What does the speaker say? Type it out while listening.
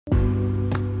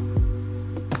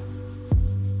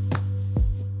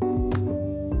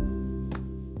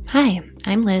Hi,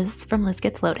 I'm Liz from Liz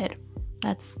Gets Loaded.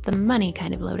 That's the money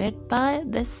kind of loaded, but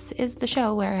this is the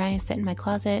show where I sit in my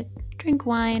closet, drink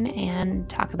wine, and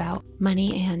talk about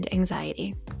money and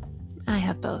anxiety. I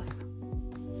have both.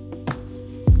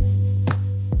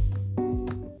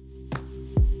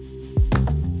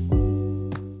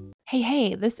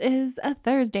 Hey, this is a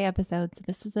Thursday episode, so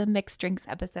this is a mixed drinks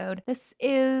episode. This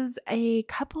is a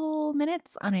couple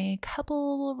minutes on a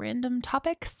couple random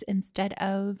topics instead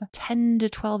of 10 to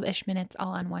 12-ish minutes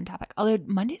all on one topic. Although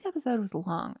Monday's episode was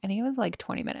long. I think it was like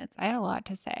 20 minutes. I had a lot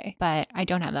to say, but I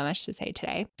don't have that much to say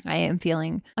today. I am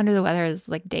feeling under the weather. It's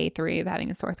like day 3 of having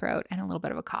a sore throat and a little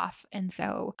bit of a cough. And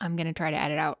so I'm going to try to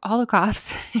edit out all the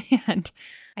coughs and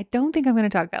I don't think I'm going to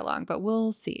talk that long, but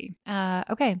we'll see.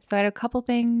 Okay, so I had a couple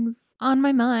things on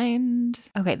my mind.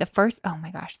 Okay, the first, oh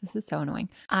my gosh, this is so annoying.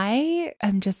 I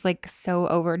am just like so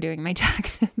overdoing my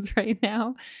taxes right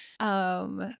now.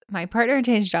 My partner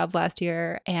changed jobs last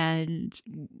year and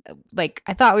like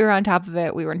I thought we were on top of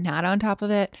it. We were not on top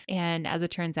of it. And as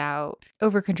it turns out,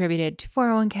 over-contributed to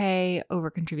 401k,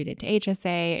 over-contributed to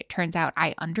HSA. It turns out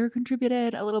I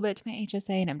under-contributed a little bit to my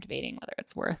HSA and I'm debating whether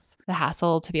it's worth the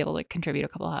hassle to be able to contribute a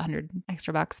couple of $100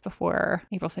 extra before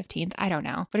April 15th. I don't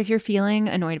know. But if you're feeling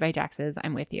annoyed by taxes,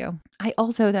 I'm with you. I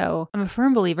also, though, I'm a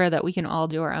firm believer that we can all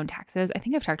do our own taxes. I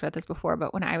think I've talked about this before,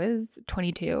 but when I was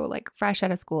 22, like fresh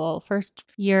out of school, first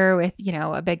year with,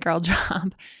 a big girl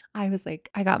job, I was like,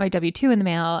 I got my W-2 in the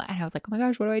mail and I was like, oh my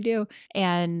gosh, what do I do?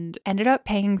 And ended up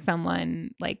paying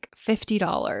someone like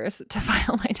 $50 to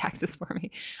file my taxes for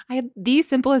me. I had the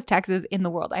simplest taxes in the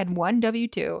world. I had one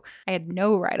W-2. I had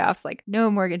no write-offs, like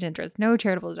no mortgage interest, no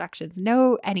charitable deductions,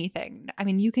 no anything. I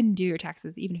mean, you can do your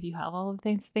taxes even if you have all of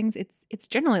these things. It's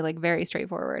generally like very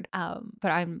straightforward.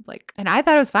 But I'm like, and I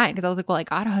thought it was fine because I was like, well, I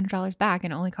got $100 back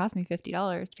and it only cost me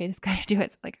 $50 to pay this guy to do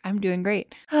it. So like, I'm doing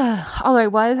great. Although I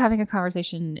was having a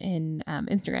conversation in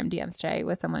Instagram DMs today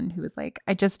with someone who was like,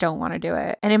 I just don't want to do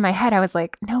it. And in my head, I was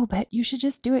like, no, but you should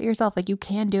just do it yourself. Like you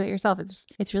can do it yourself.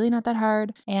 It's really not that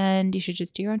hard. And you should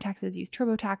just do your own taxes, use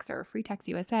TurboTax or Free Tax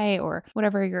USA or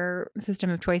whatever your system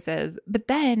of choice is. But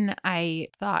then I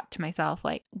thought to myself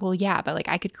like, well, yeah, but like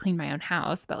I could clean my own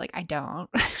house, but like I don't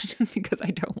just because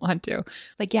I don't want to.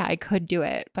 Like, yeah, I could do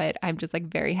it, but I'm just like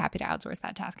very happy to outsource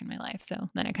that task in my life. So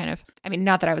then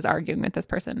not that I was arguing with this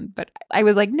person, but I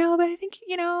was like, no, but I think,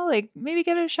 like maybe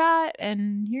give it a shot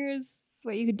and here's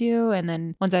what you could do. And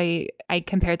then once I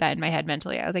compared that in my head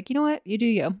mentally, I was like, you know what, you do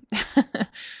you.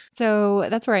 So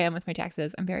that's where I am with my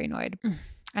taxes. I'm very annoyed.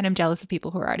 And I'm jealous of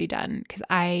people who are already done because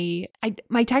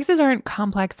my taxes aren't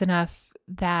complex enough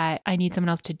that I need someone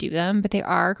else to do them, but they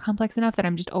are complex enough that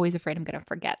I'm just always afraid I'm going to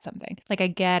forget something. Like I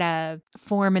get a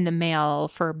form in the mail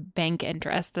for bank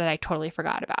interest that I totally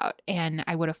forgot about and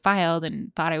I would have filed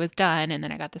and thought I was done. And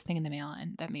then I got this thing in the mail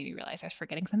and that made me realize I was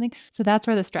forgetting something. So that's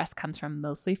where the stress comes from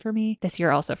mostly for me this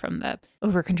year, also from the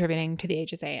over contributing to the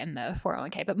HSA and the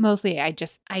 401k, but mostly I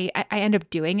end up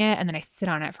doing it and then I sit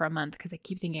on it for a month because I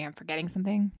keep thinking I'm forgetting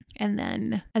something. And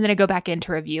then I go back in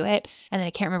to review it and then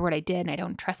I can't remember what I did and I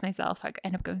don't trust myself. So I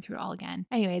end up going through it all again.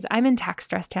 Anyways, I'm in tax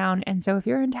stress town. And so if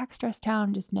you're in tax stress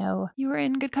town, just know you are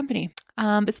in good company.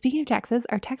 But speaking of taxes,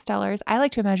 our tax dollars, I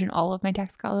like to imagine all of my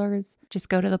tax dollars just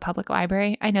go to the public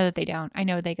library. I know that they don't. I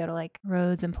know they go to like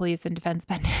roads and police and defense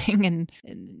spending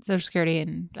and Social Security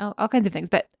and all kinds of things.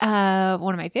 But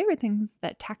one of my favorite things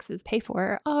that taxes pay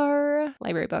for are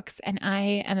library books. And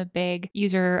I am a big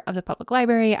user of the public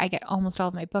library. I get almost all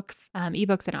of my books,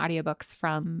 ebooks and audiobooks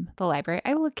from the library.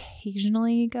 I will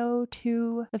occasionally go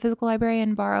to the physical library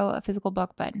and borrow a physical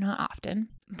book, but not often.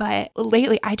 But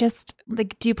lately, I just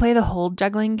like, do you play the hold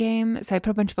juggling game? So I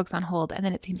put a bunch of books on hold and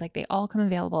then it seems like they all come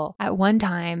available at one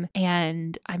time.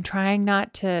 And I'm trying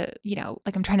not to,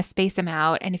 I'm trying to space them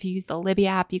out. And if you use the Libby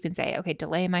app, you can say, okay,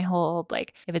 delay my hold.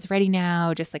 Like if it's ready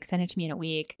now, just like send it to me in a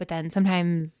week. But then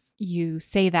sometimes you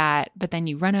say that, but then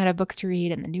you run out of books to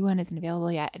read and the new one isn't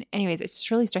available yet. And anyways, it's just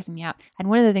really stressing me out. And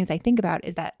one of the things I think about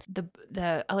is that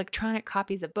the electronic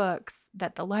copies of books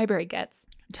that the library gets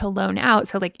to loan out,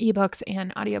 so like ebooks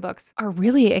and audiobooks, are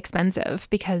really expensive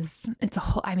because it's a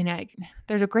whole,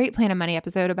 there's a great Planet Money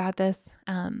episode about this.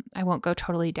 I won't go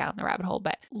totally down the rabbit hole,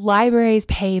 but libraries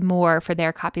pay more for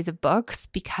their copies of books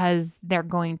because they're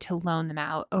going to loan them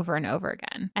out over and over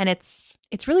again. And it's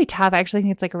really tough. I actually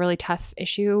think it's like a really tough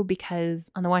issue because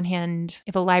on the one hand,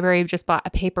 if a library just bought a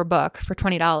paper book for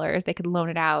 $20, they could loan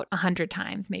it out 100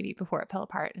 times maybe before it fell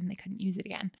apart and they couldn't use it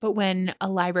again. But when a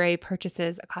library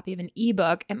purchases a copy of an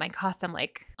ebook, book, it might cost them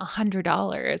like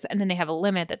 $100, and then they have a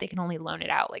limit that they can only loan it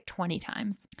out like 20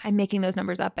 times. I'm making those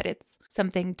numbers up, but it's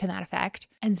something to that effect.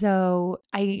 And so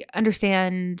I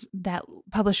understand that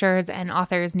publishers and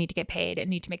authors need to get paid and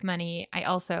need to make money. I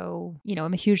also,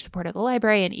 am a huge supporter of the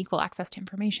library and equal access to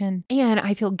information. And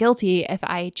I feel guilty if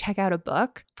I check out a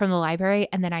book from the library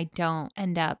and then I don't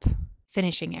end up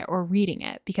finishing it or reading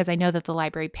it, because I know that the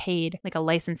library paid like a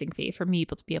licensing fee for me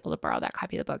to be able to borrow that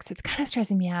copy of the book. So it's kind of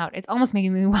stressing me out. It's almost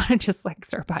making me want to just like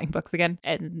start buying books again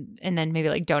and then maybe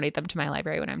like donate them to my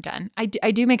library when I'm done. I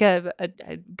do make a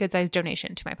good sized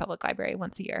donation to my public library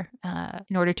once a year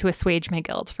in order to assuage my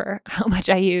guilt for how much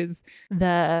I use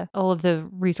all of the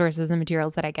resources and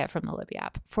materials that I get from the Libby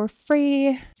app for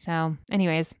free. So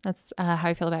anyways, that's how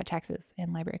I feel about taxes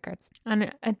and library cards.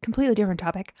 On a completely different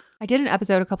topic, I did an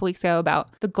episode a couple weeks ago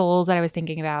about the goals that I was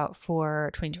thinking about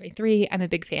for 2023. I'm a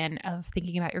big fan of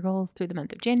thinking about your goals through the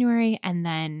month of January and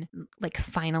then like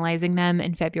finalizing them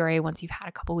in February once you've had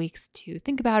a couple weeks to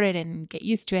think about it and get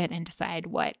used to it and decide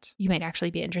what you might actually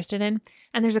be interested in.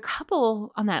 And there's a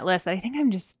couple on that list that I think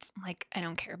I'm just like, I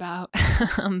don't care about.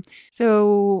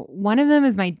 So one of them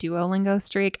is my Duolingo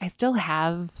streak. I still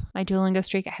have my Duolingo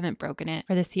streak. I haven't broken it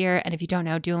for this year. And if you don't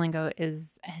know, Duolingo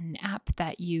is an app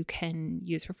that you can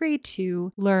use for free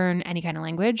to learn any kind of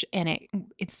language, and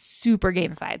it's super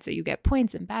gamified. So you get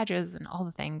points and badges and all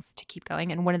the things to keep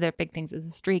going. And one of the big things is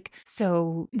a streak.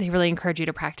 So they really encourage you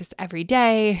to practice every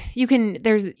day. You can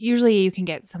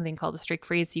get something called a streak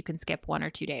freeze. So you can skip 1 or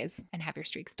 2 days and have your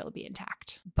streak still be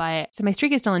intact. So my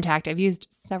streak is still intact. I've used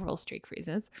several streak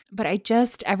freezes, but I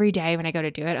just every day when I go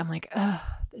to do it, I'm like, oh,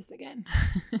 this again.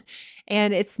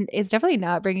 And it's definitely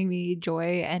not bringing me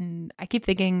joy. And I keep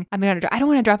thinking I don't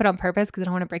want to drop it on purpose because I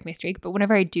don't want to break my streak. But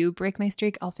whenever I do break my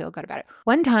streak, I'll feel good about it.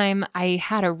 One time I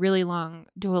had a really long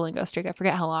Duolingo streak. I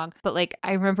forget how long, but like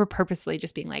I remember purposely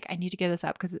just being like, I need to give this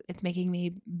up because it's making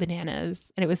me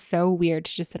bananas. And it was so weird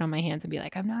to just sit on my hands and be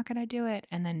like, I'm not going to do it.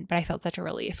 But I felt such a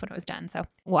relief when it was done. So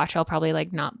watch, I'll probably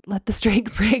like not let the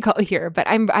streak break all year, but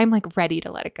I'm like ready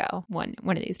to let it go one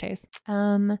of these days.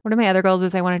 One of my other goals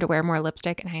is I wanted to wear more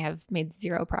lipstick, and I have made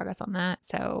zero progress on that.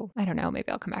 So I don't know, maybe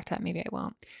I'll come back to that. Maybe I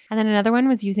won't. And then another one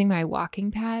was using my walking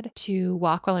pad to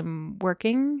walk while I'm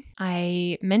working.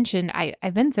 I mentioned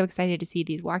I've been so excited to see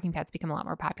these walking pads become a lot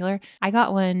more popular. I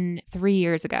got one 3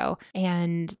 years ago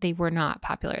and they were not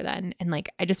popular then. And like,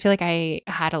 I just feel like I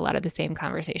had a lot of the same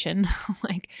conversation.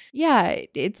 Like, yeah,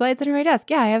 it slides under my desk.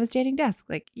 Yeah, I have a standing desk.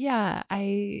 Like, yeah,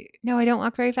 I don't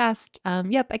walk very fast.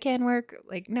 Yep, I can work.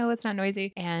 Like, no, it's not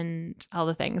noisy, and all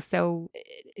the things. So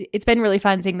it's been really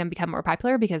fun seeing them become more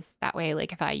popular, because that way,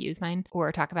 like if I use mine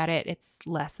or talk about it, it's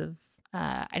less of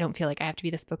I don't feel like I have to be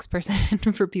the spokesperson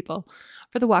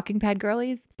for the walking pad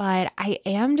girlies. But I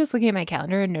am just looking at my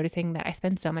calendar and noticing that I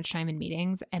spend so much time in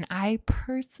meetings, and I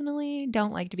personally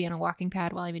don't like to be on a walking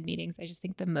pad while I'm in meetings. I just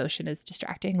think the motion is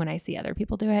distracting when I see other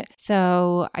people do it.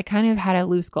 So I kind of had a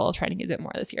loose goal of trying to use it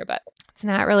more this year, but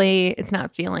it's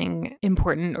not feeling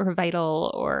important or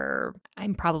vital, or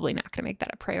I'm probably not going to make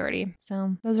that a priority.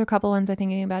 So those are a couple ones I'm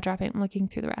thinking about dropping. I'm looking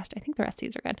through the rest. I think the rest of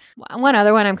these are good. One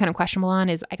other one I'm kind of questionable on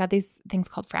is I got these things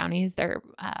called frownies. They're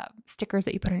stickers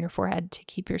that you put on your forehead to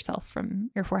keep your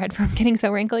forehead from getting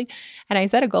so wrinkly. And I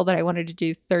set a goal that I wanted to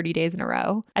do 30 days in a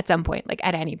row at some point, like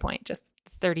at any point, just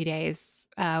 30 days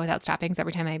without stopping. So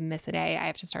every time I miss a day, I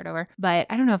have to start over. But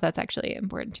I don't know if that's actually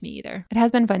important to me either. It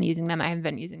has been fun using them. I haven't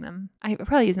been using them. I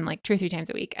probably use them like 2 or 3 times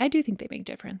a week. I do think they make a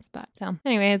difference. But so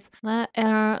anyways, those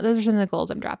are some of the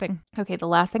goals I'm dropping. Okay, the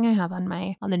last thing I have on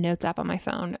the notes app on my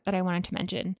phone that I wanted to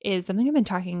mention is something I've been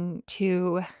talking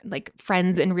to like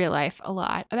friends in real life a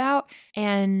lot about.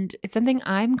 And it's something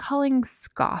I'm calling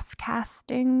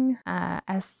scoff-casting,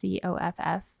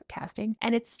 SCOFF. Casting.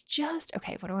 And it's just,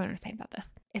 okay, what do I want to say about this?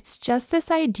 It's just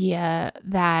this idea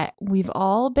that we've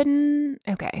all been,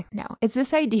 it's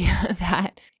this idea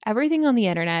that everything on the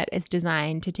internet is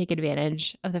designed to take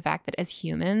advantage of the fact that as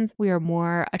humans, we are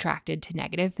more attracted to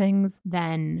negative things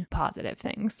than positive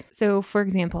things. So for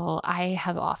example, I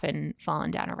have often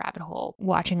fallen down a rabbit hole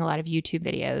watching a lot of YouTube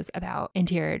videos about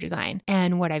interior design.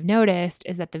 And what I've noticed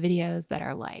is that the videos that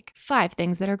are like 5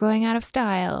 things that are going out of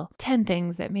style, 10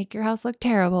 things that make your house look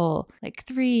terrible, like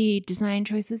 3 design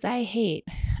choices I hate,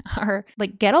 are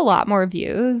like get a lot more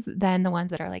views than the ones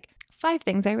that are like 5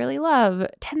 things I really love,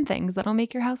 10 things that'll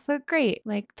make your house look great,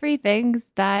 like 3 things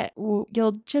that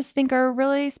you'll just think are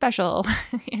really special.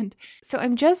 And so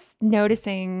I'm just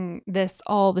noticing this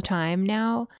all the time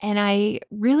now. And I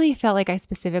really felt like I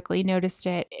specifically noticed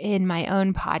it in my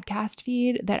own podcast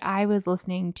feed, that I was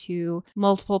listening to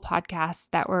multiple podcasts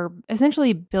that were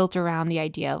essentially built around the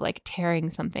idea of like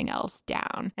tearing something else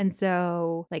down. And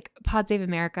so like Pod Save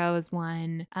America was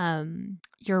one.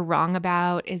 You're Wrong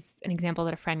About is an example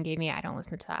that a friend gave me. I don't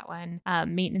listen to that one.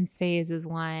 Maintenance Phase is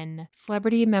one.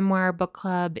 Celebrity Memoir Book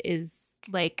Club is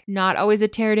like not always a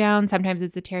teardown. Sometimes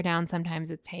it's a teardown. Sometimes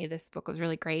it's, hey, this book was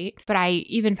really great. But I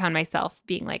even found myself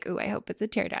being like, ooh, I hope it's a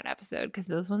teardown episode, because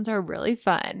those ones are really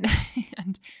fun.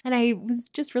 and I was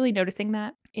just really noticing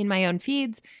that in my own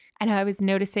feeds. And I was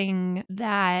noticing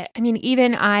that, I mean,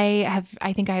 even I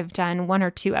think I've done 1 or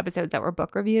 2 episodes that were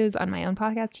book reviews on my own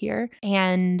podcast here.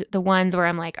 And the ones where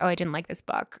I'm like, oh, I didn't like this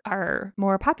book are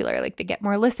more popular. Like they get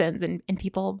more listens, and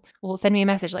people will send me a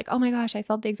message like, oh my gosh, I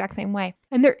felt the exact same way.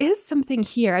 And there is something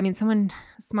here. I mean, someone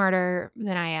smarter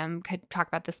than I am could talk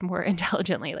about this more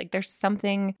intelligently. Like there's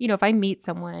something, if I meet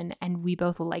someone and we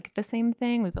both like the same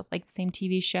thing, we both like the same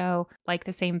TV show, like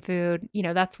the same food,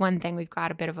 that's one thing. We've got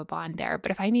a bit of a bond there.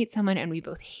 But if I meet someone and we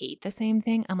both hate the same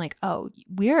thing, I'm like, oh,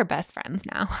 we're best friends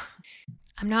now.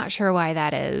 I'm not sure why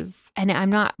that is. And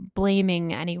I'm not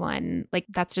blaming anyone. Like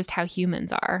that's just how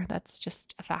humans are. That's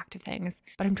just a fact of things.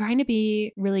 But I'm trying to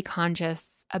be really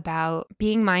conscious about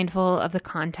being mindful of the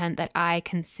content that I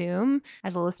consume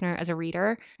as a listener, as a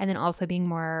reader, and then also being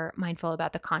more mindful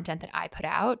about the content that I put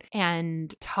out,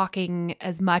 and talking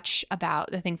as much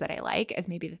about the things that I like as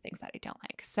maybe the things that I don't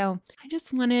like. So I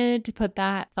just wanted to put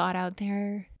that thought out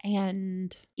there.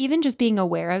 And even just being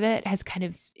aware of it has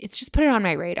it's just put it on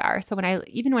my radar. So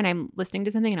even when I'm listening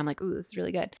to something and I'm like, ooh, this is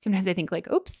really good, sometimes I think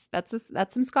like, oops, that's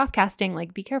some scoff-casting.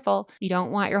 Like, be careful. You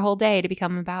don't want your whole day to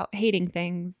become about hating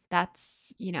things.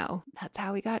 That's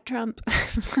how we got Trump.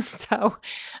 So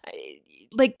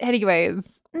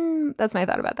anyways, that's my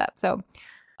thought about that. So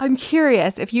I'm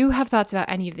curious if you have thoughts about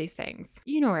any of these things.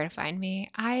 You know where to find me.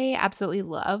 I absolutely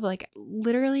love,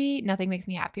 literally nothing makes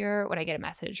me happier when I get a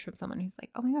message from someone who's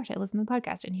like, oh my gosh, I listened to the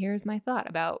podcast and here's my thought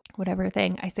about whatever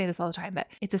thing. I say this all the time, but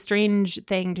it's a strange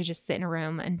thing to just sit in a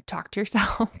room and talk to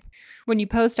yourself. When you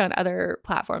post on other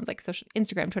platforms like social,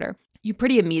 Instagram, Twitter, you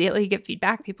pretty immediately get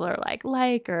feedback. People are like,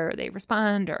 or they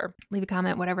respond or leave a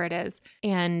comment, whatever it is.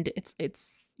 And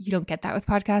it's you don't get that with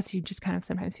podcasts. You just kind of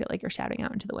sometimes feel like you're shouting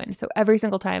out into the wind. So every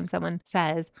single time someone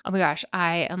says, oh my gosh,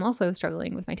 I am also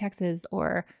struggling with my taxes,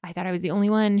 or I thought I was the only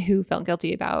one who felt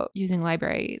guilty about using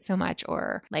library so much,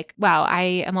 or like, wow,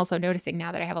 I am also noticing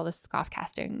now that I have all this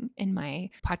scoff-casting in my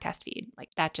podcast feed.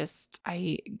 Like that just,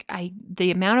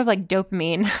 the amount of like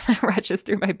dopamine that rushes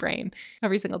through my brain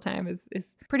every single time is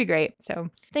pretty great. So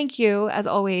thank you as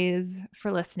always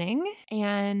for listening.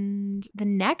 And the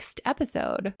next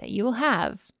episode that you will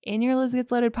have in your Liz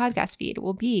Gets Loaded podcast feed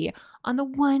will be on the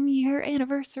 1-year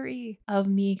anniversary of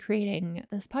me creating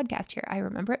this podcast here. I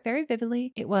remember it very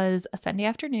vividly. It was a Sunday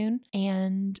afternoon,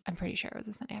 and I'm pretty sure it was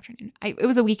a Sunday afternoon. It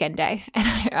was a weekend day.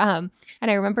 And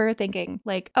I remember thinking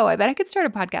like, oh, I bet I could start a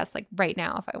podcast like right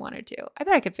now if I wanted to. I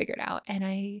bet I could figure it out. And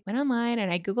I went online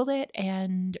and I Googled it,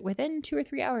 and within 2 or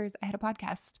 3 hours, I had a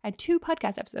podcast. I had 2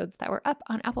 podcast episodes that were up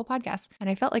on Apple Podcasts, and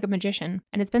I felt like a magician.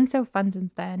 And it's been so fun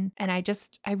since then. And I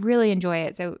really enjoy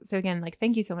it. So again, like,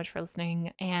 thank you so much for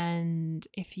listening. And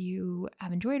if you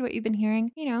have enjoyed what you've been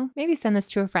hearing, maybe send this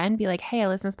to a friend, be like, hey, I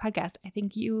listen to this podcast. I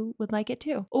think you would like it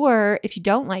too. Or if you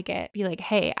don't like it, be like,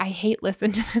 hey, I hate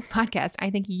listening to this podcast. I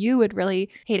think you would really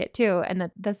hate it too. And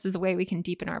that this is a way we can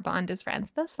deepen our bond as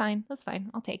friends. That's fine.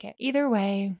 I'll take it. Either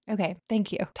way. Okay.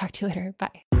 Thank you. Talk to you later.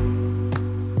 Bye.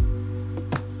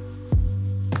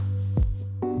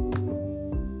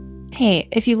 Hey,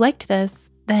 if you liked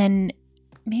this, then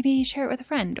maybe share it with a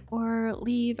friend or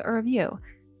leave a review.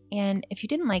 And if you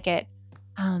didn't like it,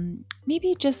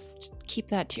 maybe just keep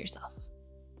that to yourself.